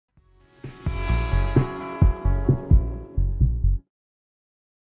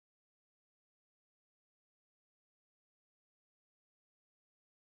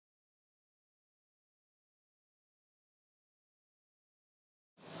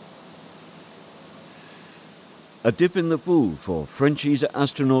A dip in the pool for French ESA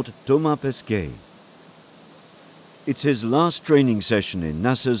astronaut Thomas Pesquet. It's his last training session in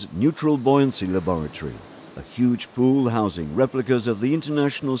NASA's Neutral Buoyancy Laboratory, a huge pool housing replicas of the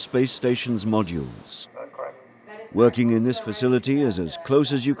International Space Station's modules. Working in this facility is as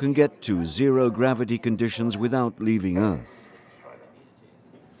close as you can get to zero-gravity conditions without leaving Earth.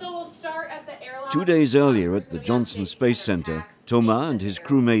 2 days earlier at the Johnson Space Center, Thomas and his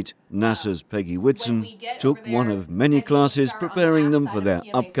crewmate, NASA's Peggy Whitson, took one of many classes preparing them for their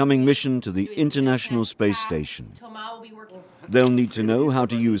upcoming mission to the International Space Station. They'll need to know how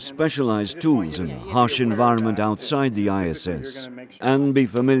to use specialized tools in a harsh environment outside the ISS and be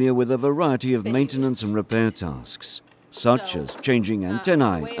familiar with a variety of maintenance and repair tasks, such as changing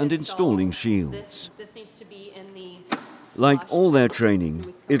antennae and installing shields. Like all their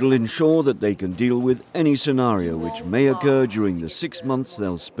training, it'll ensure that they can deal with any scenario which may occur during the 6 months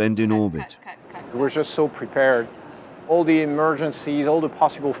they'll spend in orbit. We're just so prepared. All the emergencies, all the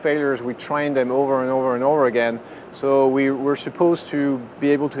possible failures, we train them over and over and over again. So we're supposed to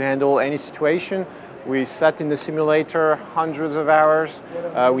be able to handle any situation. We sat in the simulator hundreds of hours.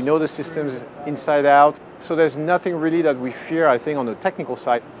 We know the systems inside out. So there's nothing really that we fear, I think, on the technical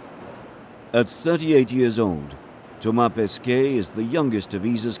side. At 38 years old, Thomas Pesquet is the youngest of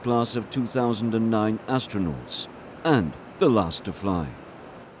ESA's class of 2009 astronauts and the last to fly.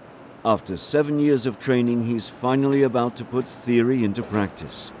 After 7 years of training, he's finally about to put theory into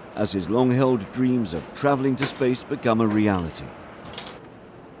practice as his long-held dreams of traveling to space become a reality.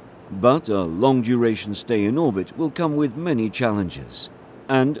 But a long-duration stay in orbit will come with many challenges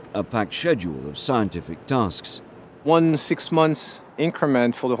and a packed schedule of scientific tasks. 1 6 months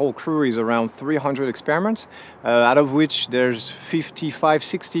increment for the whole crew is around 300 experiments, out of which there's 55,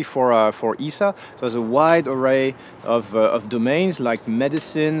 60 for ESA. So there's a wide array of domains like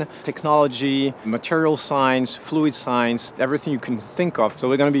medicine, technology, material science, fluid science, everything you can think of. So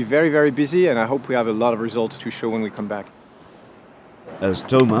we're going to be very, very busy, and I hope we have a lot of results to show when we come back. As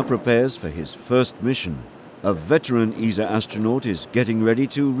Thomas prepares for his first mission, a veteran ESA astronaut is getting ready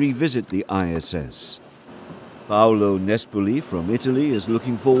to revisit the ISS. Paolo Nespoli from Italy is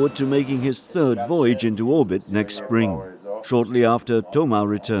looking forward to making his third voyage into orbit next spring, shortly after Thomas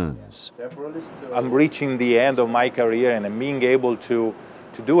returns. I'm reaching the end of my career and I'm being able to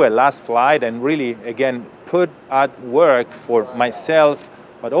do a last flight and really, again, put at work for myself,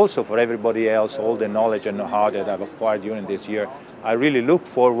 but also for everybody else, all the knowledge and know-how that I've acquired during this year. I really look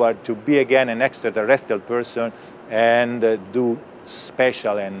forward to be again an extraterrestrial person and do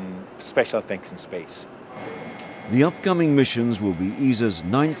special things in space. The upcoming missions will be ESA's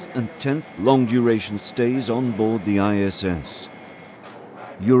 9th and 10th long-duration stays on board the ISS.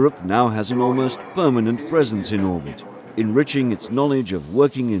 Europe now has an almost permanent presence in orbit, enriching its knowledge of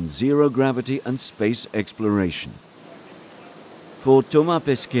working in zero-gravity and space exploration. For Thomas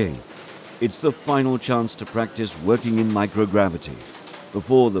Pesquet, it's the final chance to practice working in microgravity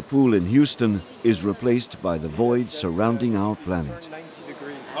before the pool in Houston is replaced by the void surrounding our planet.